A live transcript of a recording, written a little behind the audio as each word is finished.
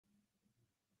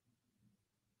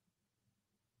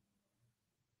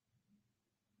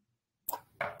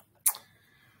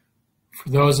For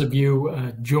those of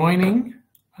you joining,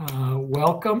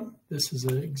 welcome. This is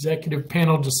an executive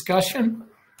panel discussion,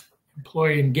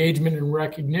 employee engagement and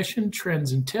recognition,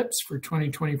 trends and tips for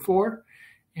 2024.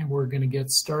 And we're going to get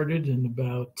started in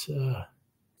about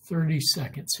 30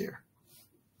 seconds here.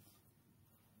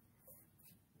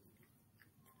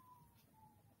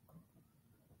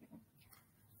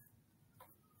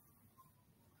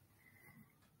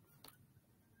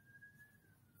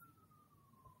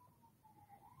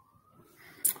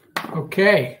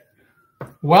 Okay,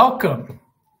 welcome.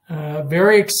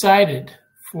 Very excited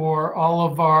for all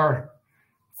of our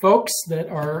folks that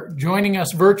are joining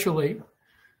us virtually.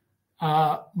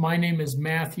 My name is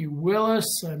Matthew Willis.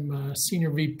 I'm a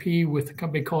Senior VP with a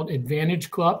company called Advantage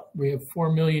Club. We have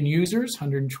 4 million users,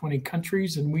 120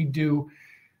 countries, and we do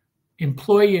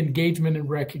employee engagement and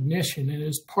recognition. And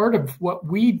as part of what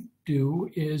we do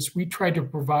is we try to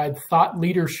provide thought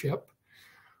leadership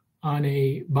on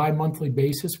a bi-monthly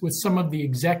basis with some of the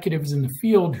executives in the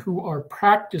field who are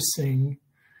practicing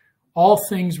all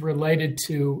things related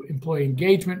to employee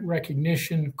engagement,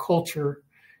 recognition, culture.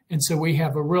 And so we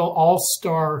have a real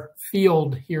all-star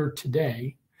field here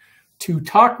today to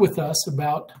talk with us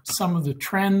about some of the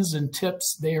trends and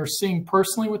tips they are seeing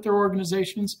personally with their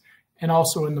organizations and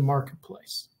also in the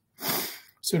marketplace.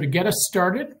 So to get us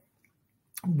started,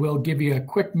 we'll give you a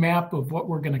quick map of what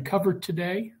we're going to cover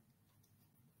today.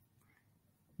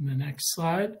 The next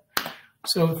slide.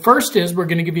 So the first is we're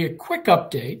going to give you a quick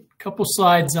update, a couple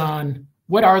slides on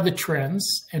what are the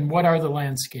trends and what are the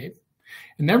landscape.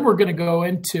 And then we're going to go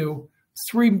into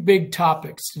 3 big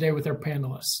topics today with our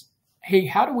panelists. Hey,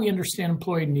 how do we understand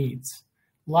employee needs?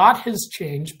 A lot has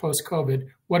changed post-COVID.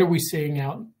 What are we seeing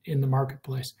out in the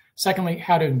marketplace? Secondly,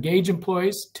 how to engage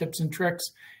employees, tips and tricks,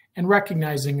 and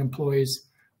recognizing employees.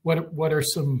 What are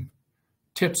some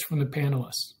tips from the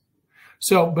panelists?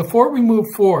 So before we move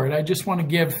forward, I just want to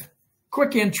give a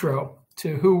quick intro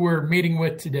to who we're meeting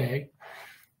with today.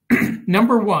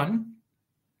 Number 1,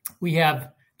 we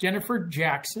have Jennifer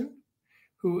Jackson,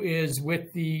 who is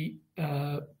with the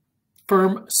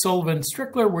firm Sullivan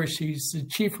Strickler, where she's the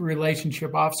Chief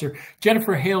Relationship Officer.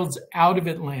 Jennifer hails out of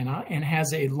Atlanta and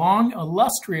has a long,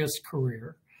 illustrious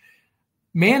career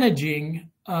managing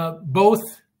both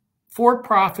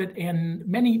for-profit and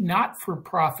many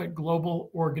not-for-profit global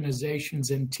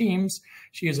organizations and teams.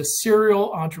 She is a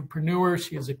serial entrepreneur.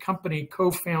 She is a company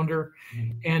co-founder,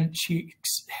 and she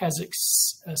has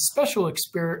a special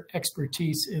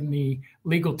expertise in the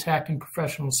legal tech and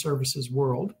professional services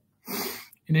world.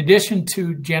 In addition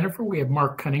to Jennifer, we have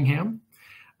Mark Cunningham.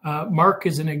 Mark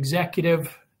is an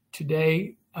executive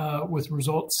today with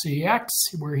ResultsCX,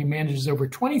 where he manages over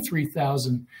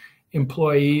 23,000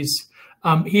 employees.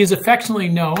 He is affectionately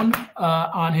known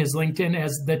on his LinkedIn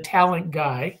as the talent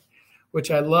guy,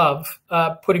 which I love,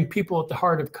 putting people at the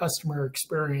heart of customer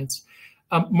experience.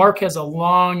 Mark has a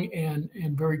long and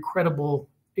very credible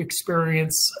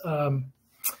experience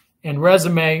and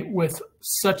resume with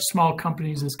such small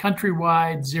companies as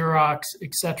Countrywide, Xerox,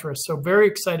 etc. So very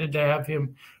excited to have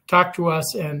him talk to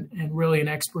us and really an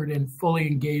expert in fully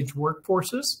engaged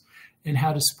workforces and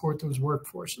how to support those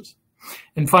workforces.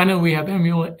 And finally, we have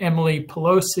Emily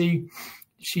Pelosi.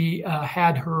 She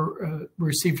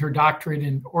received her doctorate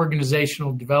in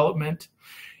organizational development.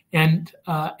 And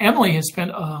Emily has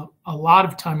spent a lot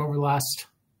of time over the last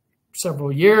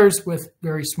several years with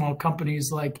very small companies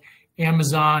like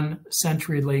Amazon,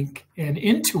 CenturyLink, and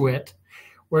Intuit,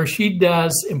 where she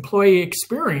does employee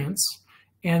experience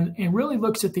and really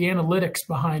looks at the analytics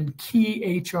behind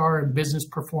key HR and business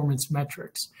performance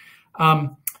metrics.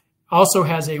 Also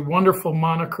has a wonderful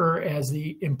moniker as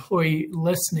the employee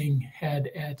listening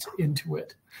head at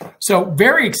Intuit. So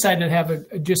very excited to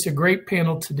have just a great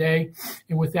panel today.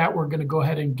 And with that, we're going to go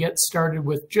ahead and get started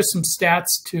with just some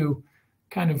stats to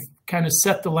kind of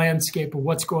set the landscape of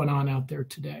what's going on out there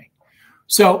today.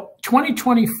 So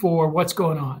 2024, what's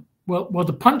going on? Well,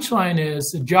 the punchline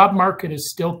is the job market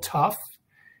is still tough.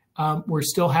 We're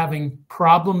still having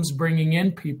problems bringing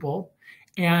in people,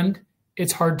 and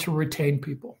it's hard to retain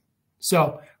people.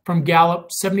 So from Gallup,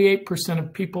 78%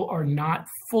 of people are not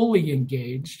fully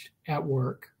engaged at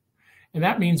work. And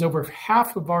that means over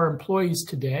half of our employees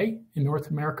today in North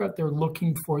America, they're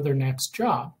looking for their next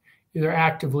job, either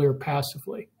actively or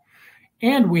passively.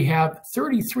 And we have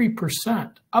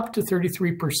 33%, up to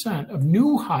 33% of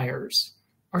new hires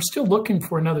are still looking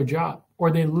for another job, or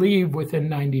they leave within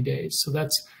 90 days. So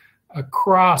that's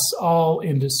across all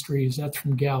industries. That's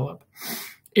from Gallup.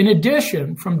 In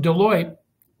addition, from Deloitte,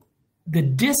 the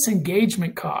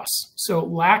disengagement costs, so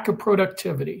lack of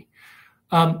productivity,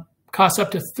 costs up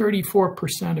to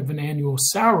 34% of an annual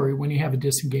salary when you have a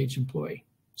disengaged employee.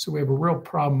 So we have a real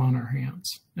problem on our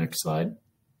hands. Next slide.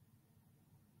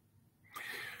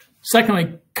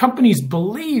 Secondly, companies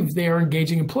believe they are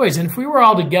engaging employees. And if we were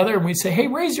all together and we say, hey,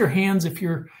 raise your hands if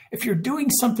you're doing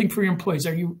something for your employees,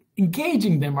 are you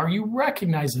engaging them? Are you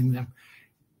recognizing them?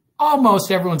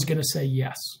 Almost everyone's going to say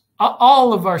yes.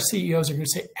 All of our CEOs are going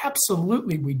to say,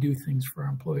 absolutely, we do things for our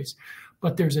employees.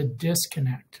 But there's a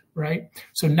disconnect, right?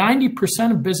 So 90%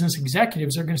 of business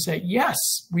executives are going to say, yes,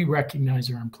 we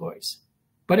recognize our employees.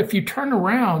 But if you turn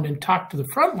around and talk to the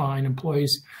frontline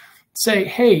employees, say,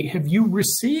 hey, have you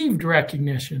received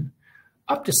recognition?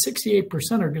 Up to 68%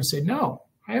 are going to say, no,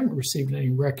 I haven't received any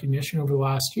recognition over the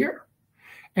last year.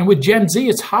 And with Gen Z,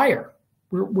 it's higher.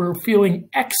 We're feeling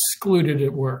excluded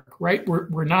at work, right?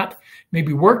 We're not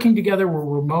maybe working together, we're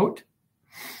remote.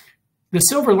 The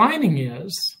silver lining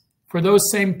is, for those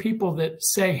same people that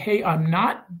say, hey, I'm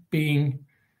not being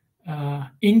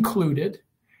included,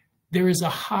 there is a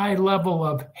high level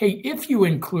of, hey, if you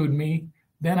include me,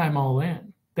 then I'm all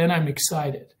in. Then I'm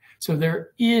excited. So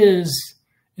there is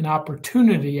an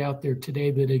opportunity out there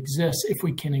today that exists. If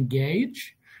we can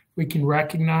engage, we can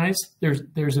recognize,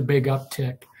 there's a big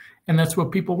uptick. And that's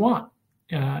what people want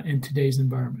in today's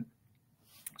environment.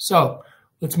 So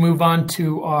let's move on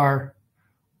to our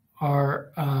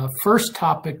first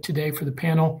topic today for the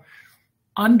panel,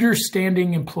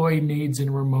 understanding employee needs in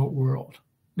a remote world.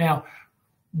 Now,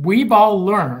 we've all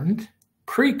learned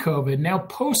pre-COVID, now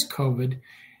post-COVID,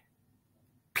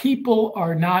 people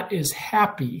are not as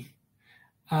happy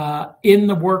in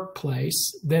the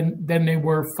workplace than they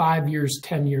were 5 years,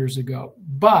 10 years ago.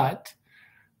 But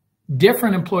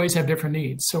different employees have different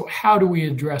needs. So how do we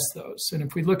address those? And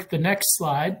if we look at the next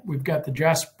slide, we've got the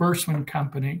Jess Bursman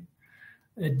Company.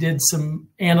 It did some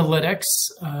analytics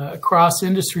across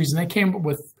industries, and they came up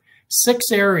with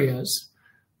 6 areas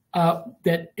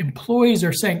that employees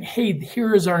are saying, hey,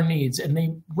 here is our needs. And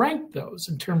they rank those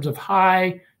in terms of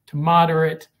high to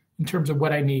moderate, in terms of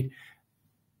what I need.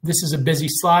 This is a busy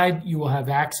slide. You will have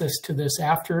access to this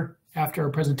after our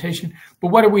presentation. But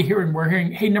what are we hearing? We're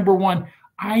hearing, hey, number one,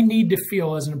 I need to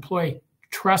feel as an employee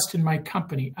trust in my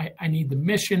company. I need the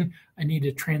mission. I need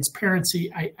a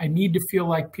transparency. I need to feel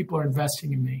like people are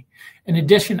investing in me. In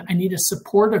addition, I need a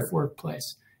supportive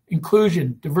workplace,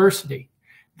 inclusion, diversity.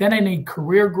 Then I need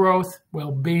career growth,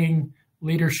 well-being,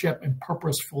 leadership, and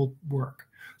purposeful work.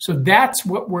 So that's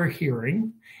what we're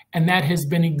hearing. And that has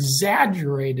been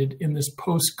exaggerated in this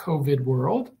post-COVID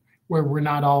world where we're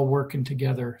not all working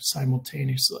together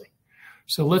simultaneously.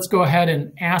 So let's go ahead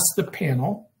and ask the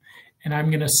panel. And I'm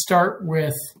going to start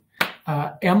with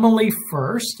Emily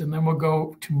first, and then we'll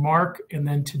go to Mark and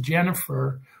then to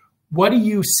Jennifer. What are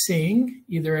you seeing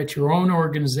either at your own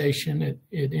organization, at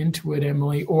Intuit,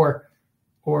 Emily, or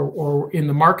in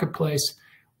the marketplace,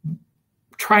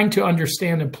 trying to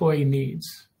understand employee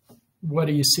needs? What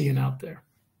are you seeing out there?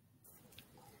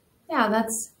 Yeah,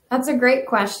 that's a great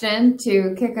question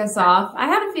to kick us off. I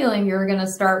had a feeling you were going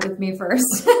to start with me first.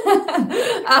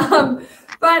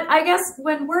 But I guess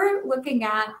when we're looking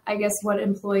at, what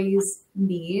employees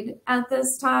need at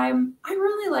this time, I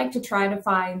really like to try to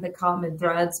find the common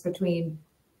threads between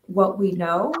what we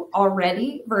know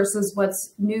already versus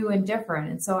what's new and different.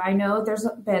 And so I know there's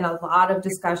been a lot of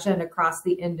discussion across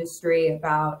the industry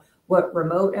about what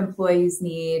remote employees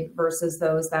need versus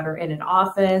those that are in an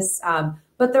office.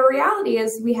 But the reality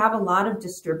is we have a lot of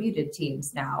distributed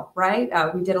teams now, right?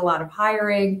 We did a lot of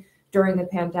hiring during the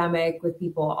pandemic with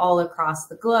people all across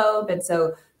the globe. And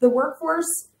so the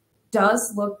workforce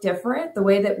does look different. The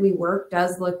way that we work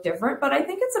does look different. But I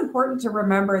think it's important to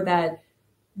remember that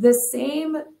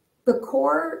the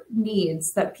core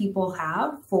needs that people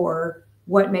have for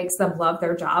what makes them love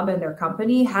their job and their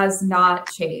company has not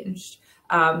changed.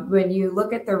 When you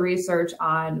look at the research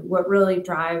on what really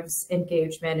drives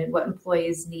engagement and what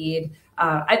employees need,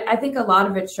 I think a lot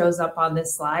of it shows up on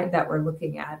this slide that we're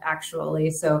looking at,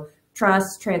 actually. So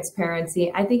trust,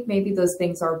 transparency, I think maybe those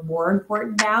things are more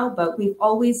important now, but we've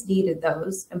always needed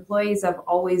those. Employees have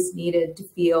always needed to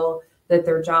feel that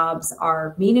their jobs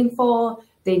are meaningful.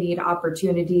 They need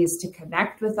opportunities to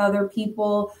connect with other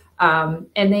people. And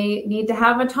they need to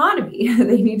have autonomy.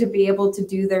 They need to be able to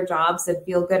do their jobs and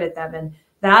feel good at them. And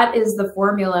that is the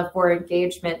formula for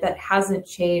engagement that hasn't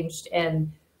changed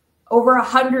in over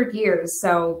 100 years.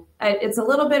 So it's a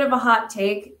little bit of a hot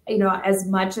take, as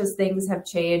much as things have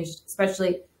changed,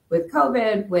 especially with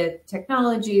COVID, with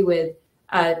technology, with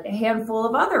a handful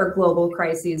of other global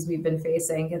crises we've been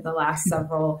facing in the last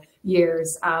several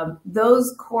years.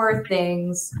 Those core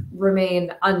things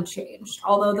remain unchanged,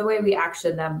 although the way we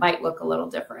action them might look a little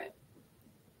different.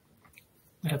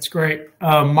 That's great.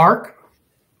 Mark?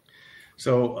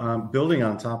 So building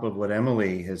on top of what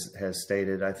Emily has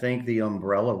stated, I think the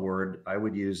umbrella word I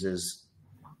would use is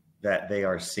that they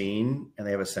are seen and they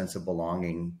have a sense of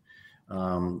belonging.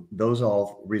 Those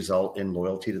all result in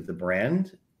loyalty to the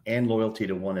brand and loyalty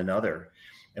to one another.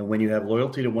 And when you have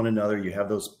loyalty to one another, you have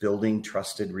those building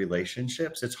trusted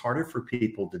relationships. It's harder for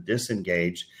people to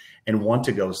disengage and want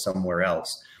to go somewhere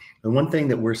else. The one thing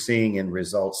that we're seeing in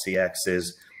ResultsCX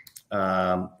is,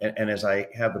 and as I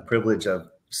have the privilege of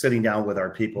sitting down with our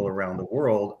people around the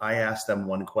world, I ask them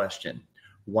one question: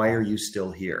 why are you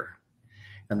still here?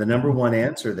 And the number one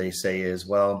answer they say is,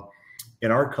 well,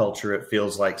 in our culture, it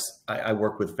feels like I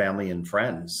work with family and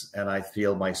friends, and I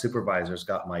feel my supervisor's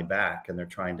got my back and they're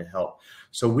trying to help.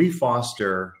 So we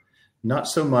foster not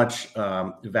so much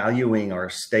valuing our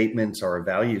statements or our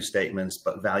value statements,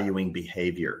 but valuing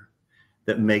behavior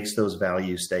that makes those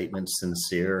value statements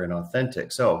sincere and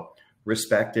authentic. So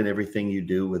respect in everything you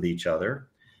do with each other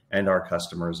and our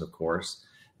customers, of course,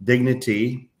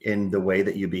 dignity in the way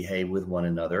that you behave with one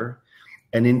another,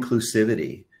 and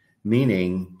inclusivity,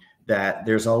 meaning that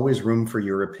there's always room for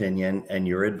your opinion and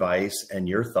your advice and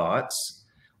your thoughts.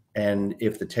 And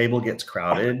if the table gets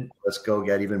crowded, let's go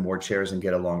get even more chairs and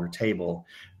get a longer table,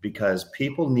 because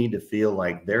people need to feel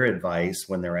like their advice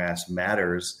when they're asked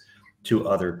matters to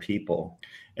other people.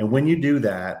 And when you do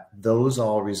that, those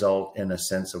all result in a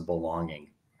sense of belonging.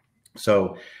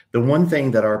 So the one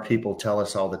thing that our people tell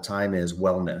us all the time is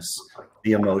wellness,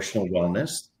 the emotional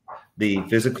wellness, the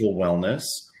physical wellness,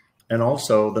 and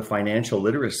also the financial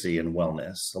literacy and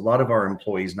wellness. A lot of our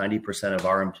employees, 90% of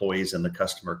our employees in the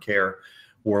customer care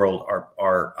world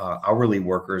are hourly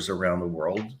workers around the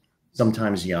world,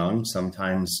 sometimes young,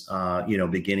 sometimes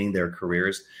beginning their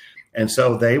careers. And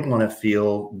so they want to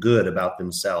feel good about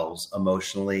themselves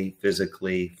emotionally,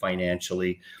 physically,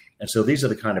 financially. And so these are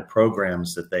the kind of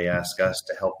programs that they ask us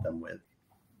to help them with.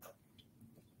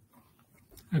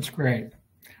 That's great.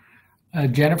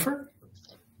 Jennifer?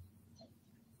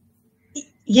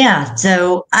 Yeah,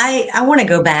 so I want to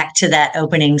go back to that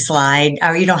opening slide,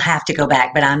 or you don't have to go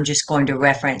back, but I'm just going to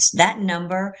reference that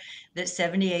number, that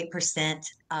 78%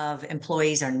 of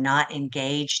employees are not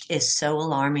engaged, is so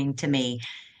alarming to me.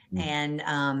 And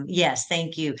yes,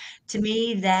 thank you. To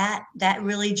me, that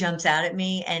really jumps out at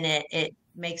me, and it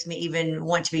makes me even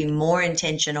want to be more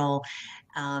intentional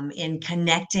in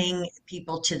connecting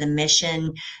people to the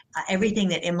mission. Everything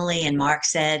that Emily and Mark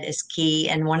said is key.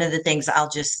 And one of the things I'll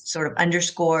just sort of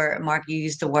underscore, Mark, you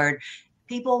used the word,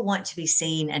 people want to be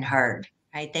seen and heard,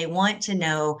 right? They want to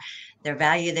know their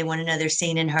value. They want to know they're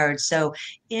seen and heard. So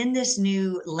in this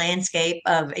new landscape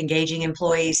of engaging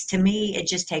employees, to me, it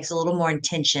just takes a little more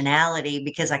intentionality,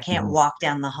 because I can't walk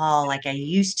down the hall like I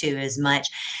used to as much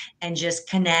and just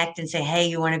connect and say, hey,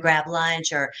 you want to grab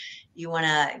lunch, or you want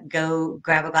to go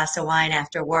grab a glass of wine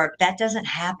after work. That doesn't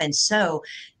happen. So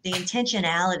the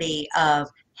intentionality of,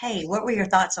 hey, what were your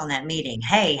thoughts on that meeting?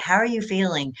 Hey, how are you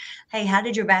feeling? Hey, how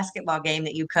did your basketball game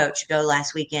that you coached go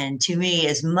last weekend? To me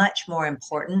is much more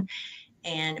important.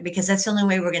 And because that's the only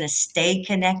way we're going to stay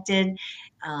connected.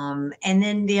 And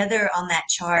then the other on that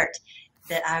chart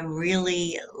that I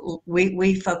really,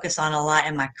 we focus on a lot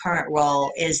in my current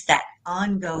role is that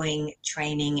ongoing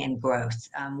training and growth.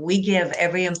 We give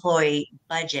every employee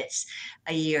budgets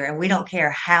a year, and we don't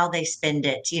care how they spend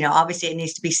it. Obviously it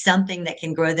needs to be something that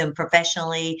can grow them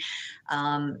professionally.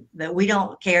 But we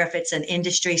don't care if it's an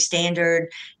industry standard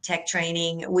tech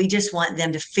training. We just want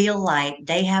them to feel like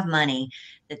they have money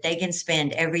that they can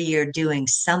spend every year doing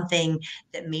something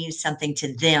that means something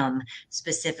to them.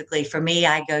 Specifically for me,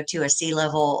 I go to a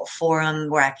C-level forum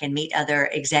where I can meet other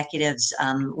executives,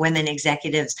 women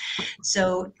executives.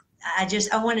 So I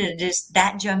wanted to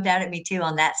that jumped out at me too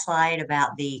on that slide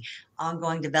about the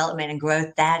ongoing development and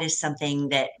growth. That is something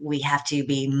that we have to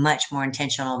be much more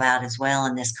intentional about as well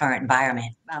in this current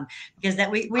environment, because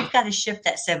we've got to shift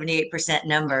that 78%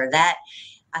 number. That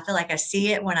I feel like I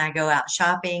see it when I go out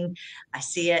shopping. I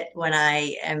see it when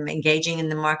I am engaging in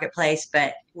the marketplace,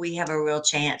 but we have a real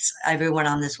chance, everyone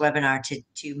on this webinar,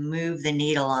 to move the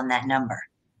needle on that number.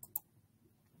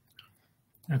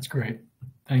 That's great.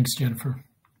 Thanks, Jennifer.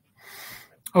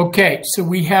 Okay, so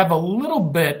we have a little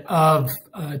bit of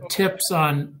tips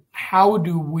on how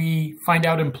do we find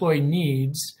out employee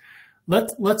needs.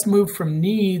 Let's move from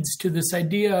needs to this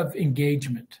idea of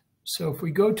engagement. So if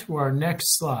we go to our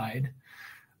next slide,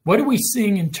 what are we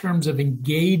seeing in terms of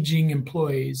engaging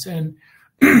employees? And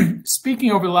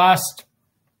speaking over the last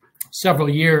several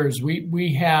years,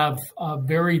 we have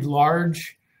very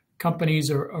large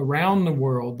companies around the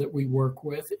world that we work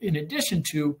with, in addition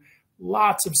to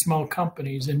lots of small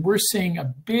companies. And we're seeing a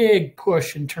big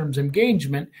push in terms of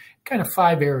engagement, kind of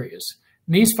 5 areas.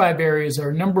 And these 5 areas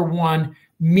are: number 1,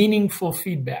 meaningful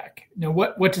feedback. Now,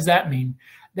 what does that mean?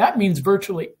 That means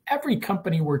virtually every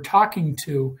company we're talking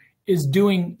to is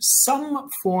doing some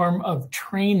form of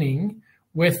training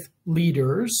with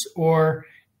leaders or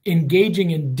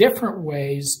engaging in different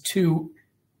ways to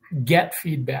get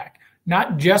feedback.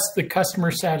 Not just the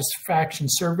customer satisfaction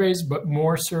surveys, but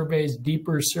more surveys,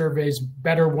 deeper surveys,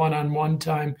 better one-on-one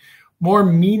time, more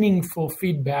meaningful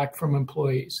feedback from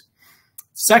employees.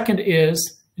 Second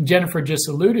is, and Jennifer just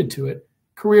alluded to it,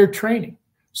 career training.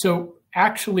 So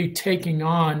actually taking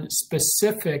on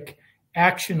specific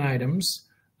action items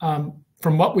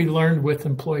from what we learned with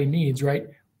employee needs, right?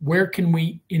 Where can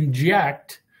we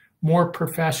inject more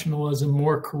professionalism,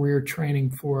 more career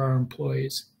training for our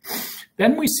employees?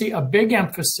 Then we see a big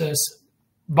emphasis.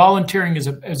 Volunteering is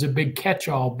a big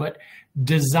catch-all, but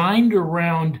designed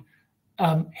around,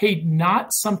 hey,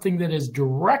 not something that is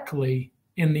directly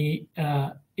in the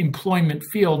employment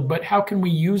field, but how can we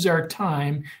use our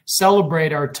time,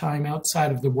 celebrate our time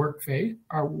outside of the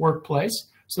our workplace?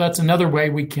 So that's another way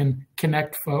we can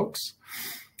connect folks.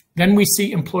 Then we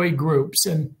see employee groups,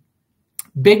 and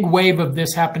big wave of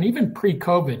this happened even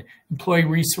pre-COVID, employee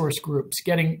resource groups,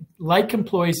 getting like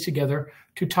employees together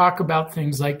to talk about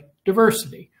things like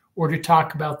diversity or to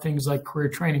talk about things like career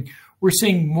training. We're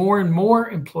seeing more and more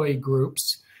employee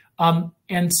groups,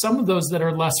 and some of those that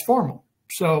are less formal.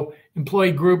 So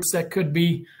employee groups that could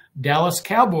be Dallas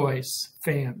Cowboys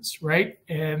fans, right?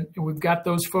 And we've got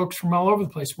those folks from all over the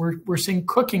place. We're seeing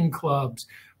cooking clubs,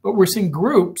 but we're seeing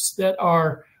groups that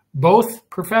are both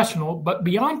professional, but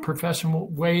beyond professional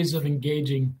ways of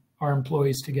engaging our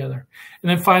employees together. And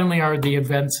then finally are the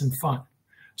events and fun.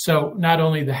 So not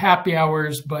only the happy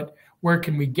hours, but where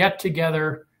can we get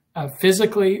together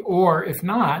physically, or if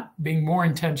not, being more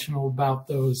intentional about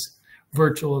those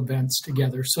virtual events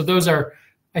together. So those are,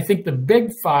 I think, the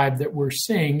big 5 that we're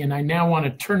seeing. And I now want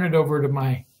to turn it over to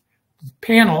my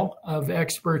panel of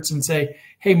experts and say,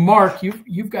 hey, Mark,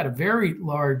 you've got a very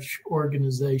large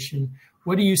organization.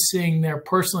 What are you seeing there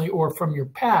personally or from your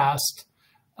past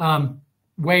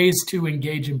ways to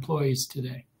engage employees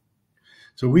today?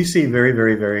 So we see very,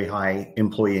 very, very high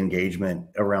employee engagement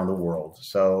around the world.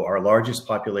 So our largest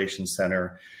population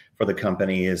center for the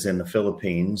company is in the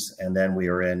Philippines. And then we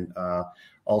are in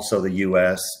also the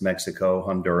US, Mexico,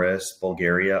 Honduras,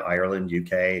 Bulgaria, Ireland,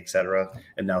 UK, et cetera,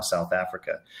 and now South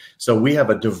Africa. So we have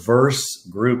a diverse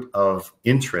group of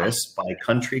interests by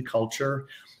country, culture,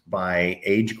 by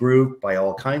age group, by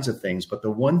all kinds of things. But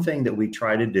the one thing that we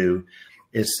try to do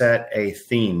is set a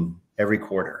theme every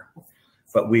quarter.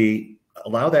 But we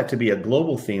allow that to be a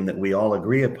global theme that we all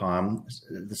agree upon.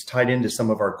 It's tied into some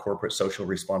of our corporate social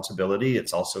responsibility.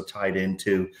 It's also tied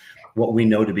into what we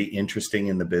know to be interesting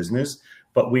in the business,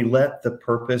 but we let the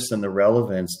purpose and the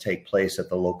relevance take place at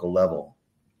the local level.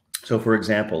 So for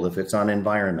example, if it's on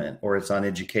environment or it's on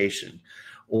education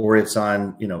or it's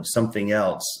on, something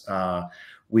else,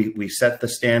 we set the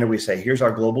standard. We say, here's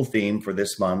our global theme for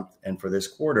this month and for this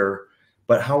quarter,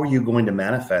 but how are you going to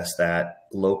manifest that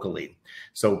locally?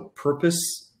 So purpose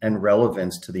and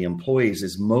relevance to the employees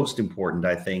is most important,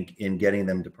 I think, in getting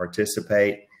them to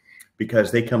participate,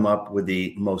 because they come up with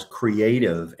the most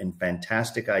creative and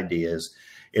fantastic ideas.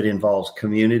 It involves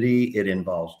community, it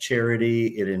involves charity,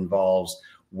 it involves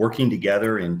working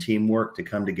together in teamwork to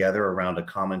come together around a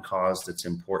common cause that's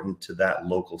important to that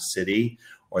local city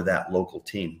or that local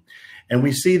team. And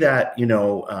we see that,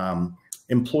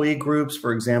 employee groups,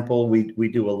 for example, we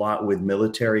do a lot with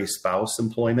military spouse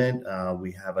employment.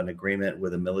 We have an agreement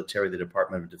with the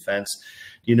Department of Defense.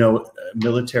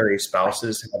 Military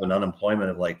spouses have an unemployment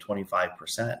of like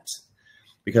 25%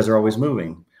 because they're always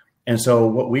moving. And so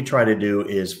what we try to do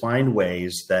is find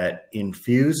ways that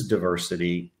infuse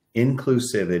diversity,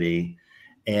 inclusivity,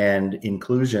 and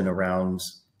inclusion around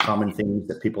common things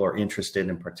that people are interested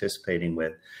in participating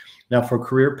with. Now, for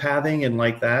career pathing and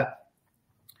like that,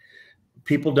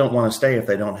 people don't want to stay if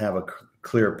they don't have a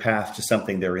clear path to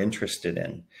something they're interested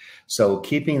in. So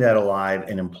keeping that alive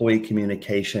and employee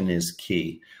communication is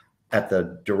key at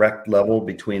the direct level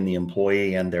between the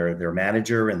employee and their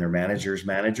manager and their manager's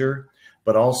manager,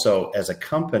 but also as a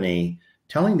company,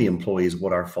 telling the employees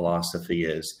what our philosophy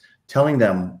is, telling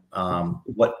them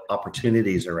what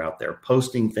opportunities are out there,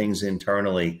 posting things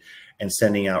internally and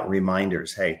sending out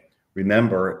reminders. Hey,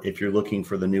 remember, if you're looking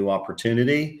for the new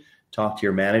opportunity, talk to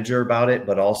your manager about it,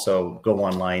 but also go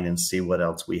online and see what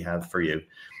else we have for you.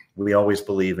 We always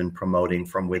believe in promoting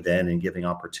from within and giving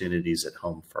opportunities at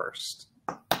home first.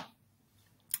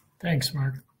 Thanks,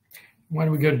 Mark. Why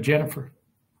don't we go to Jennifer?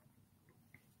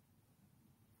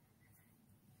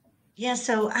 Yeah,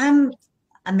 so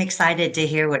I'm excited to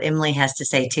hear what Emily has to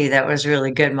say too. That was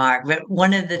really good, Mark. But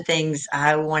one of the things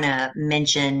I want to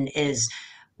mention is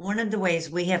one of the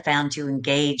ways we have found to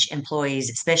engage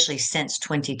employees, especially since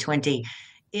 2020,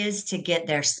 is to get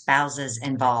their spouses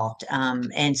involved.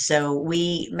 And so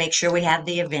we make sure we have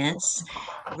the events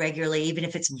regularly, even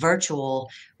if it's virtual.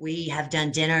 We have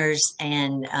done dinners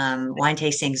and wine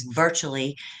tastings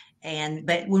virtually,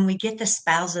 but when we get the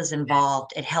spouses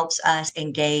involved, it helps us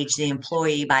engage the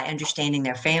employee by understanding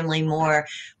their family more.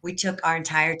 We took our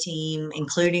entire team,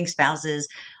 including spouses,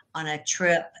 on a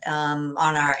trip on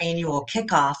our annual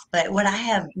kickoff. But what I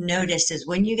have noticed is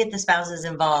when you get the spouses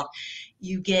involved,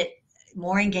 you get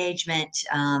more engagement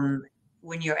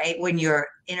when you're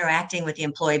interacting with the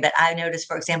employee. But I noticed,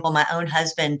 for example, my own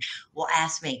husband will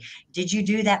ask me, "Did you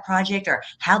do that project?" or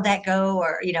 "How'd that go?"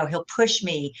 Or, he'll push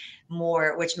me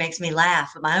more, which makes me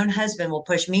laugh. But my own husband will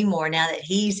push me more now that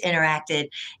he's interacted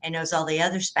and knows all the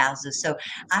other spouses. So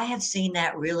I have seen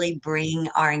that really bring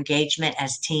our engagement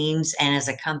as teams and as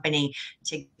a company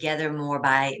together more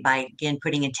by again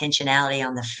putting intentionality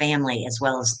on the family as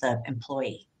well as the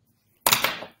employee.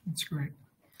 That's great.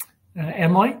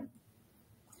 Emily?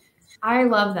 I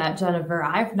love that, Jennifer.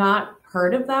 I've not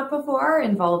heard of that before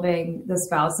involving the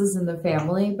spouses and the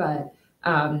family, but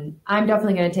I'm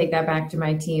definitely going to take that back to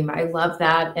my team. I love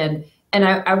that. And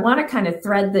I want to kind of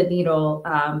thread the needle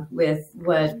with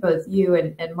what both you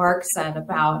and Mark said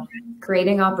about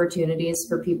creating opportunities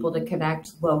for people to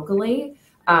connect locally.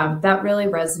 That really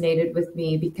resonated with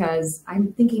me because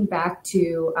I'm thinking back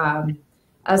to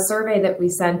a survey that we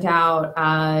sent out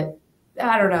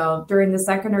I don't know, during the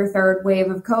second or third wave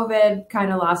of COVID,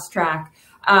 kind of lost track.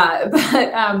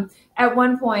 But at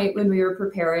one point when we were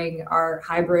preparing our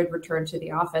hybrid return to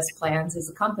the office plans as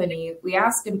a company, we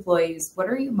asked employees, what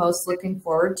are you most looking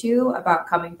forward to about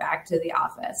coming back to the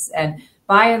office? And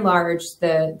by and large,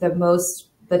 the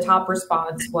top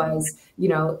response was,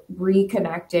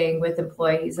 reconnecting with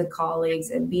employees and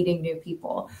colleagues and meeting new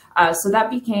people. So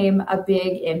that became a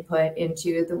big input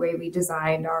into the way we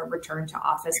designed our return to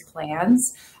office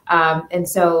plans. And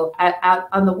so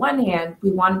on the one hand,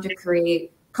 we wanted to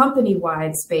create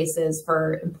company-wide spaces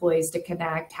for employees to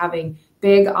connect, having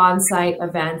big on-site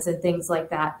events and things like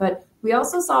that. But we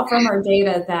also saw from our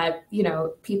data that,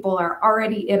 people are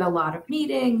already in a lot of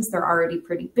meetings, they're already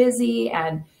pretty busy,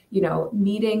 and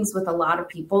meetings with a lot of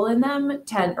people in them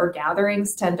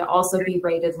gatherings tend to also be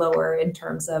rated lower in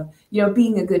terms of,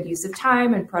 being a good use of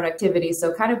time and productivity.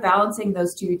 So kind of balancing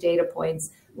those two data points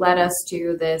led us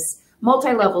to this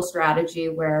multi-level strategy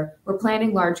where we're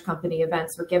planning large company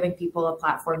events. We're giving people a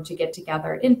platform to get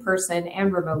together in person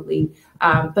and remotely.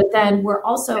 But then we're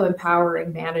also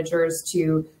empowering managers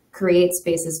to create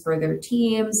spaces for their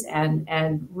teams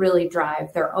and really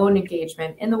drive their own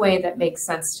engagement in the way that makes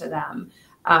sense to them.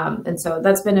 And so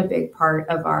that's been a big part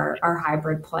of our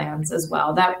hybrid plans as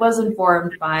well. That was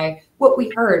informed by what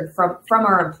we heard from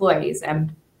our employees.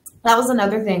 And that was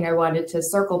another thing I wanted to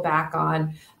circle back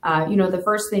on. The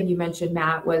first thing you mentioned,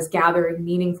 Matt, was gathering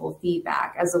meaningful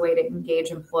feedback as a way to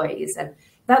engage employees. And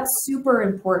that's super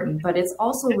important, but it's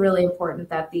also really important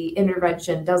that the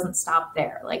intervention doesn't stop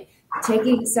there. Like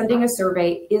sending a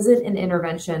survey isn't an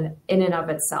intervention in and of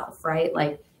itself, right?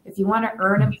 Like, if you want to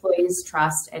earn employees'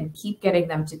 trust and keep getting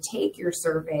them to take your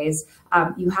surveys,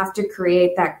 you have to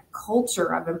create that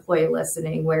culture of employee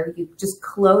listening where you just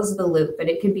close the loop. And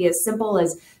it can be as simple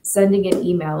as sending an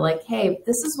email like, hey,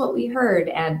 this is what we heard,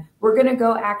 and we're going to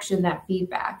go action that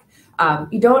feedback.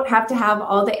 You don't have to have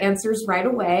all the answers right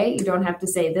away. You don't have to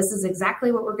say, this is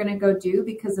exactly what we're going to go do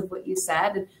because of what you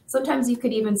said. And sometimes you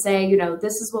could even say,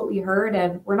 this is what we heard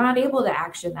and we're not able to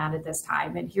action that at this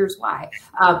time. And here's why.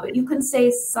 But you can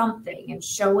say something, and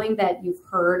showing that you've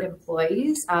heard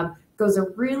employees goes a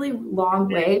really long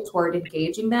way toward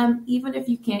engaging them, even if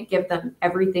you can't give them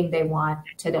everything they want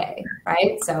today,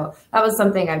 right? So that was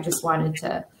something I just wanted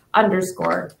to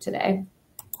underscore today.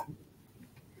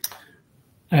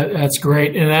 That's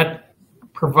great. And that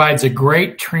provides a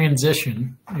great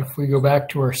transition if we go back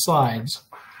to our slides,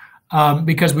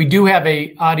 because we do have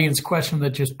an audience question that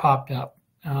just popped up.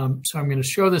 So I'm going to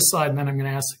show this slide and then I'm going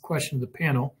to ask the question to the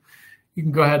panel. You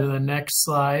can go ahead to the next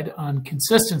slide on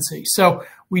consistency. So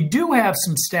we do have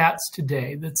some stats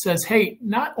today that says, hey,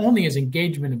 not only is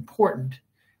engagement important,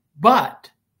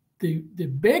 but the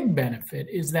big benefit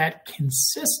is that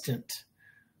consistent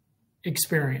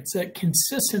experience,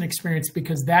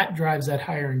 because that drives that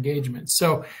higher engagement.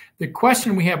 So the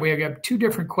question we have two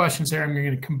different questions there. I'm going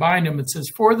to combine them. It says,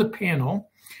 for the panel,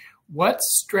 what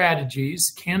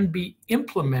strategies can be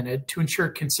implemented to ensure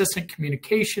consistent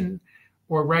communication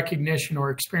or recognition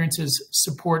or experiences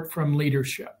support from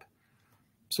leadership?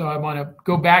 So I want to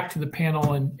go back to the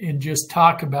panel and just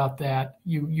talk about that.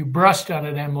 You brushed on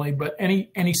it, Emily, but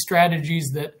any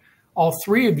strategies that all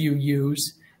three of you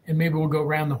use, and maybe we'll go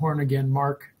around the horn again,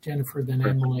 Mark, Jennifer, then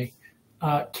Emily,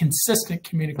 consistent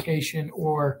communication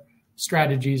or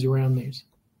strategies around these?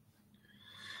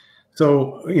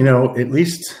 So, at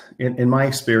least in my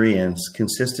experience,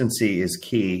 consistency is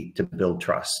key to build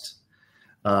trust.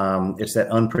 It's that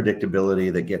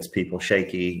unpredictability that gets people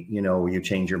shaky, where you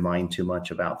change your mind too much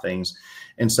about things.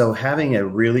 And so having a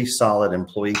really solid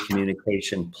employee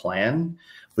communication plan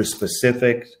with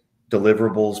specific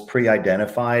deliverables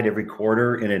pre-identified every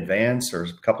quarter in advance or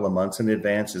a couple of months in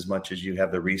advance, as much as you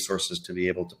have the resources to be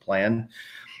able to plan,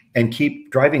 and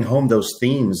keep driving home those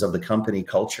themes of the company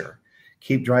culture.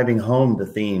 Keep driving home the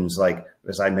themes, like,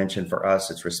 as I mentioned, for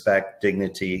us, it's respect,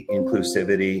 dignity,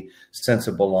 inclusivity, sense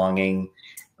of belonging,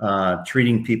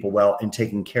 treating people well, and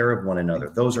taking care of one another.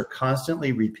 Those are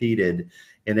constantly repeated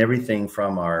in everything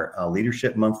from our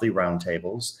leadership monthly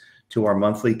roundtables to our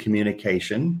monthly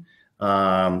communication.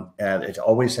 And it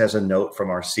always has a note from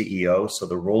our CEO. So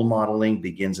the role modeling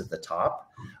begins at the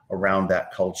top around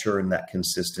that culture and that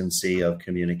consistency of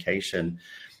communication.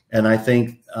 And I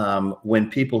think when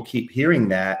people keep hearing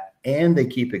that and they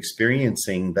keep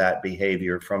experiencing that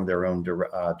behavior from their own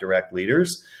direct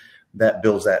leaders, that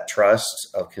builds that trust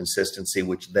of consistency,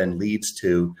 which then leads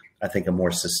to, I think, a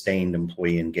more sustained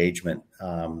employee engagement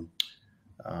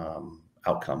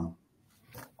outcome.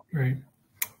 Right.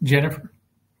 Jennifer?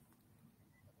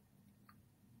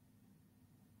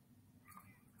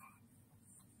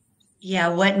 Yeah,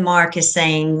 what Mark is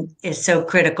saying is so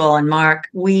critical. And Mark,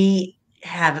 we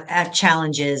have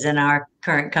challenges in our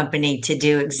current company to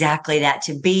do exactly that,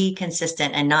 to be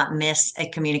consistent and not miss a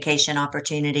communication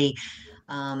opportunity,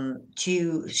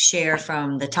 to share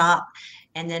from the top.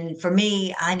 And then for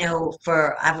me, I know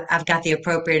I've got the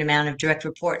appropriate amount of direct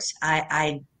reports.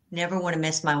 I never want to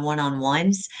miss my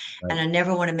one-on-ones, Right. and I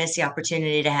never want to miss the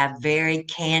opportunity to have very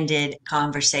candid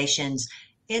conversations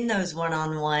in those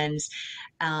one-on-ones.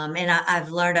 And I've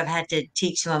learned, I've had to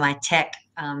teach some of my tech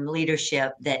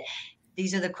leadership that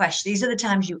these are the questions, these are the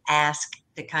times you ask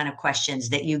the kind of questions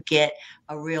that you get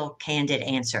a real candid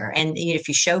answer. And if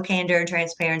you show candor and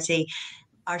transparency,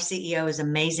 our CEO is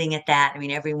amazing at that. I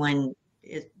mean, everyone,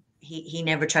 he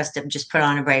never trusts to just put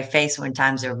on a brave face. When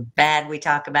times are bad, we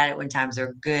talk about it. When times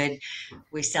are good,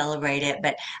 we celebrate it.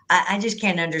 But I just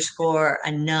can't underscore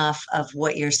enough of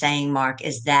what you're saying, Mark,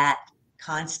 is that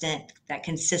constant, that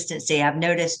consistency. I've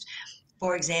noticed,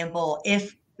 for example,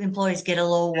 if employees get a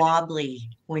little wobbly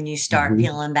when you start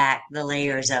peeling back the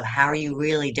layers of how are you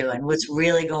really doing, what's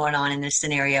really going on in this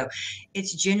scenario,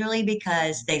 it's generally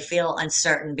because they feel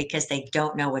uncertain because they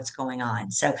don't know what's going on.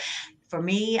 So for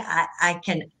me, I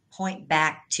can point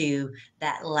back to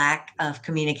that lack of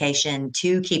communication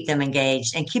to keep them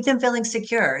engaged and keep them feeling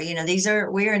secure.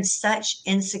 We're in such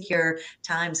insecure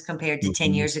times compared to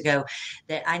 10 years ago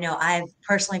that I know I've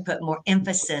personally put more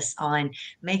emphasis on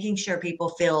making sure people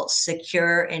feel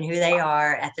secure in who they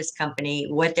are at this company,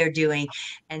 what they're doing,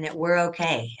 and that we're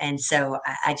okay. And so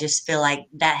I just feel like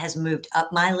that has moved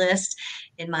up my list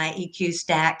in my EQ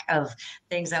stack of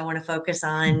things I want to focus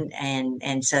on.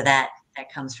 And so that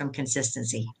comes from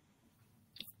consistency.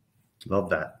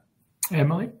 Love that.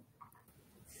 Emily?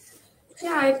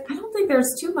 Yeah, I don't think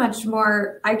there's too much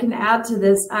more I can add to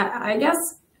this. I guess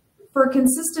for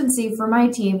consistency for my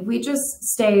team, we just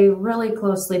stay really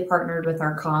closely partnered with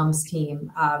our comms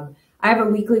team. I have a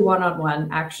weekly one-on-one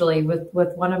actually with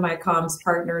one of my comms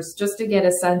partners just to get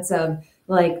a sense of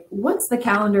like, what's the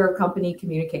calendar of company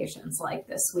communications like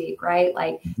this week, right?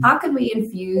 Like, how can we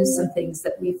infuse some things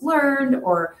that we've learned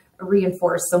or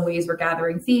reinforce some ways we're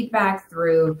gathering feedback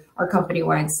through our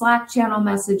company-wide Slack channel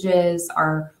messages,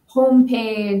 our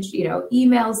homepage,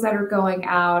 emails that are going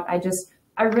out.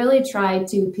 I really try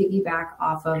to piggyback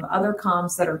off of other comms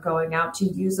that are going out to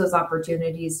use those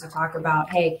opportunities to talk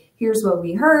about, hey, here's what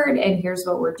we heard and here's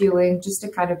what we're doing, just to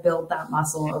kind of build that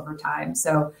muscle over time.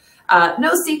 So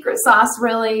no secret sauce,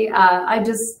 really. I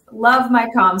just love my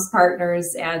comms partners,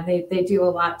 and they do a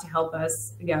lot to help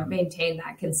us maintain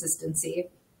that consistency.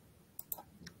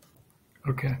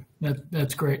 Okay,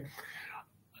 that's great.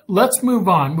 Let's move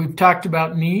on. We've talked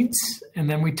about needs, and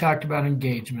then we talked about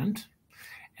engagement.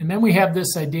 And then we have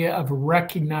this idea of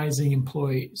recognizing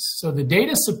employees. So the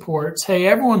data supports, hey,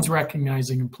 everyone's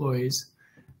recognizing employees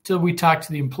till we talk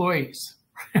to the employees,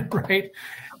 right?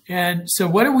 And so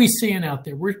what are we seeing out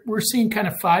there? We're seeing kind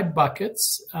of 5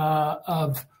 buckets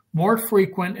of more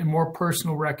frequent and more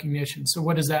personal recognition. So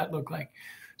what does that look like?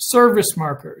 Service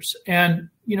markers. And,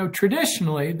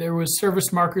 traditionally there was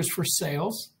service markers for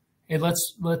sales. Hey,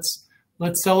 let's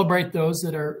Let's celebrate those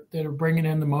that are bringing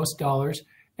in the most dollars.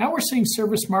 Now we're seeing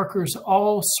service markers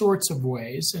all sorts of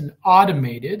ways and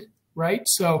automated, right?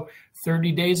 So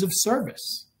 30 days of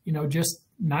service, just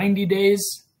 90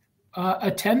 days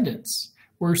attendance.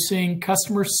 We're seeing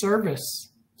customer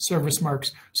service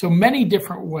marks. So many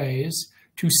different ways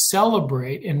to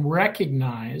celebrate and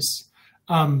recognize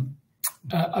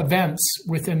events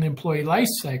within the employee life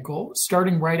cycle,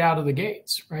 starting right out of the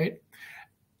gates, right?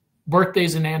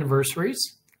 Birthdays and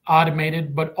anniversaries,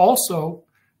 automated, but also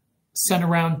sent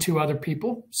around to other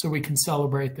people so we can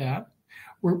celebrate that.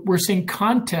 We're seeing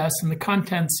contests, and the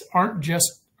contents aren't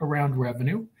just around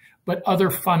revenue, but other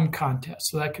fun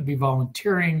contests. So that could be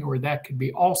volunteering, or that could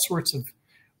be all sorts of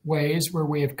ways where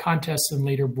we have contests and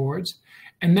leaderboards.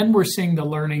 And then we're seeing the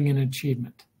learning and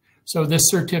achievement. So the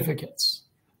certificates,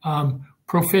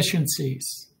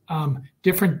 proficiencies,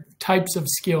 different types of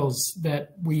skills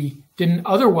that we didn't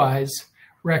otherwise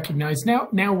recognize.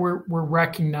 Now we're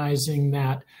recognizing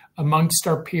that amongst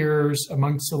our peers,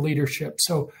 amongst the leadership.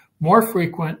 So more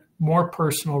frequent, more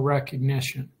personal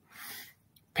recognition.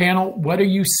 Panel, what are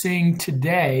you seeing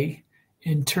today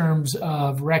in terms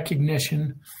of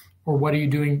recognition, or what are you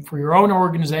doing for your own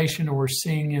organization or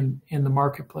seeing in the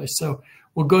marketplace? So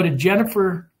we'll go to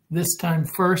Jennifer this time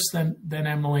first, then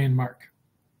Emily and Mark.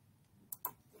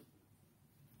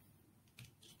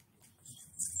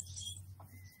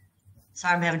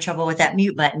 Sorry, I'm having trouble with that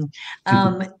mute button.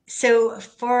 So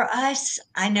for us,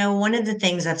 I know one of the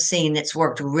things I've seen that's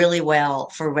worked really well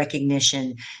for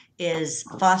recognition is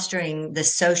fostering the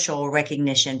social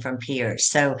recognition from peers.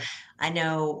 So I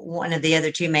know one of the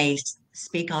other two may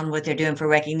speak on what they're doing for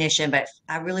recognition, but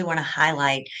I really want to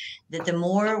highlight that the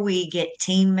more we get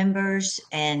team members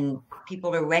and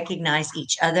people to recognize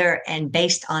each other, and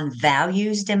based on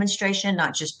values demonstration,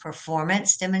 not just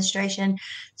performance demonstration.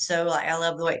 So I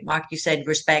love the way, Mark, you said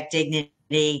respect,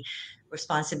 dignity,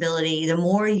 responsibility. The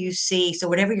more you see, so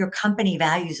whatever your company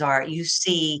values are, you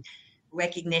see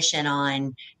recognition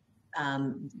on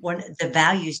the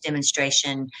values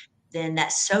demonstration, then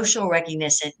that social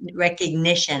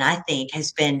recognition, I think,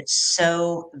 has been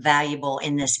so valuable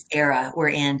in this era we're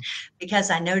in, because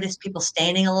I notice people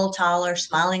standing a little taller,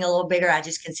 smiling a little bigger. I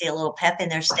just can see a little pep in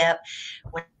their step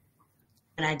when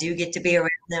I do get to be around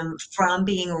them from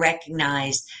being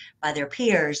recognized by their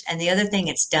peers. And the other thing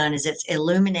it's done is it's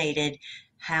illuminated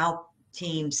how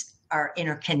teams are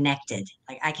interconnected.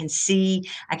 Like I can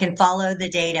follow the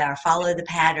data or follow the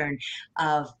pattern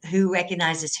of who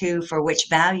recognizes who for which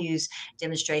values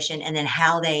demonstration, and then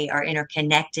how they are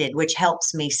interconnected, which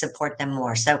helps me support them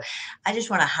more. So I just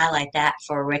want to highlight that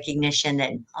for recognition,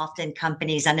 that often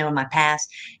companies, I know in my past,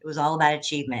 it was all about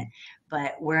achievement,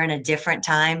 but we're in a different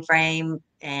time frame,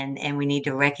 and we need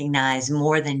to recognize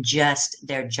more than just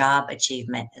their job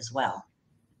achievement as well.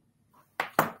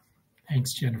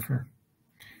 Thanks, Jennifer.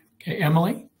 Okay,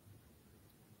 Emily?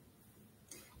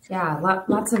 Yeah,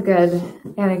 lots of good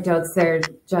anecdotes there,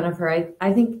 Jennifer.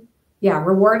 I think, yeah,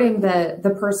 rewarding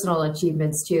the personal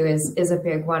achievements too is a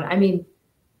big one. I mean,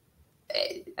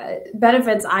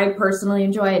 benefits I personally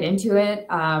enjoy at Intuit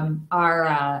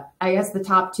are, I guess the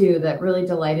top two that really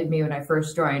delighted me when I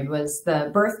first joined was the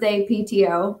birthday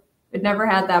PTO. I'd never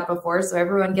had that before, so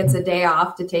everyone gets a day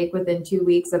off to take within 2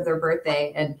 weeks of their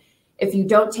birthday. And if you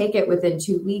don't take it within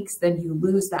 2 weeks, then you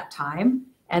lose that time.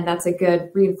 And that's a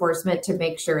good reinforcement to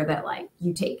make sure that like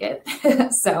you take it.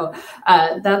 So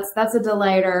that's a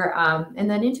delighter. And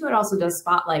then Intuit also does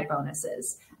spotlight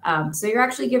bonuses. So you're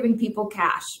actually giving people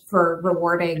cash for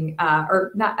rewarding,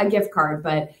 or not a gift card,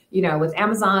 but with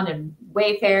Amazon and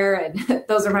Wayfair, and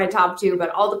those are my top two, but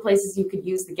all the places you could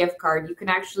use the gift card, you can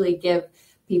actually give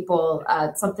people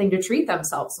something to treat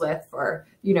themselves with for,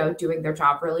 doing their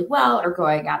job really well or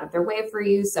going out of their way for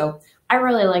you. So I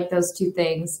really like those two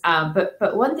things.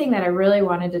 But one thing that I really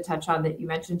wanted to touch on that you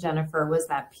mentioned, Jennifer, was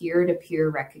that peer-to-peer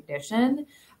recognition.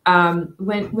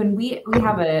 When we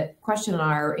have a question on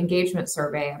our engagement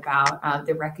survey about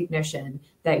the recognition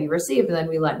that you receive, and then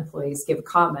we let employees give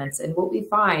comments. And what we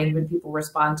find when people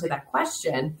respond to that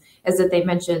question is that they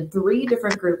mention 3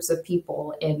 different groups of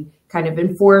people in kind of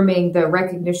informing the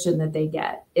recognition that they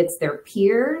get. It's their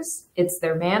peers, it's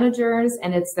their managers,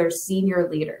 and it's their senior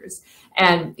leaders.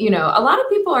 And, a lot of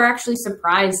people are actually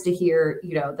surprised to hear,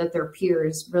 that their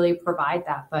peers really provide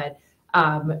that. But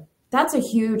that's a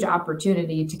huge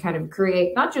opportunity to kind of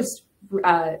create, not just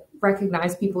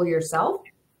recognize people yourself,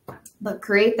 but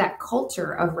create that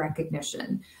culture of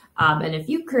recognition. And if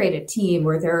you create a team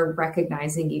where they're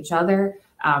recognizing each other,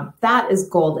 That is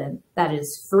golden. That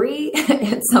is free.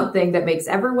 It's something that makes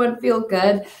everyone feel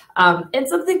good. And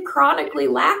something chronically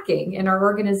lacking in our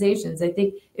organizations. I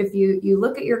think if you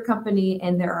look at your company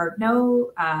and there are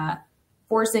no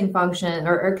forcing function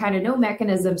or kind of no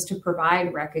mechanisms to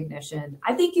provide recognition,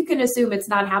 I think you can assume it's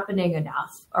not happening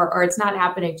enough or it's not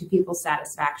happening to people's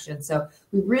satisfaction. So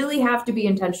we really have to be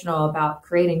intentional about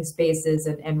creating spaces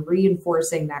and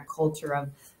reinforcing that culture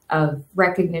of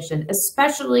recognition,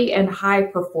 especially in high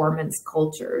performance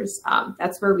cultures.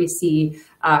 That's where we see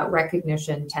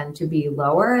recognition tend to be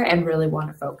lower and really want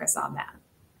to focus on that.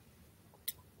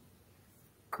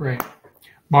 Great.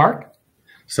 Mark?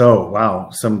 So, wow,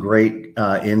 some great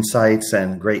insights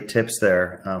and great tips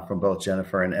there from both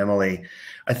Jennifer and Emily.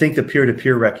 I think the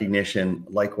peer-to-peer recognition,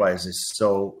 likewise, is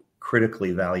so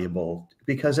critically valuable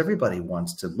because everybody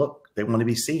wants to look, they want to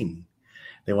be seen.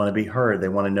 They want to be heard. They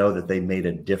want to know that they made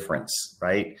a difference,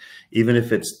 right? Even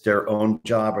if it's their own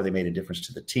job or they made a difference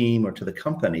to the team or to the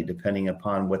company, depending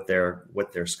upon what their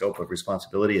scope of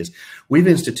responsibility is. We've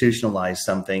institutionalized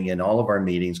something in all of our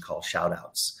meetings called shout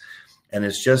outs. And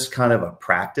it's just kind of a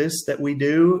practice that we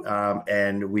do.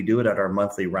 And we do it at our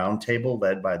monthly roundtable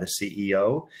led by the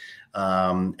CEO.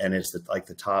 And it's like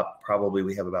the top, probably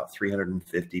we have about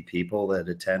 350 people that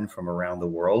attend from around the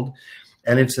world.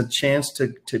 And it's a chance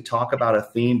to talk about a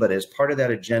theme, but as part of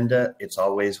that agenda, it's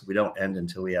always, we don't end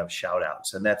until we have shout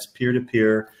outs, and that's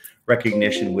peer-to-peer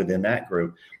recognition within that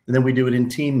group. And then we do it in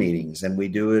team meetings and we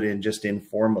do it in just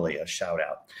informally, a shout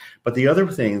out. But the other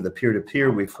thing, the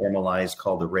peer-to-peer we formalized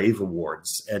called the Rave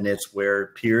Awards, and it's where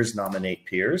peers nominate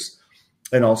peers,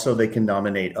 and also they can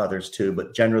nominate others too,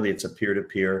 but generally it's a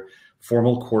peer-to-peer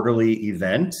formal quarterly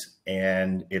event,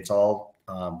 and it's all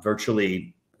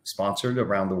virtually sponsored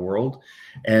around the world,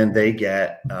 and they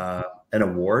get an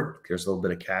award. There's a little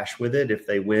bit of cash with it if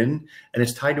they win, and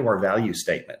it's tied to our value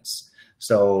statements.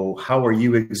 So how are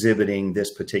you exhibiting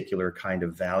this particular kind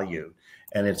of value?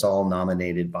 And it's all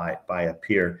nominated by a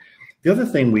peer. The other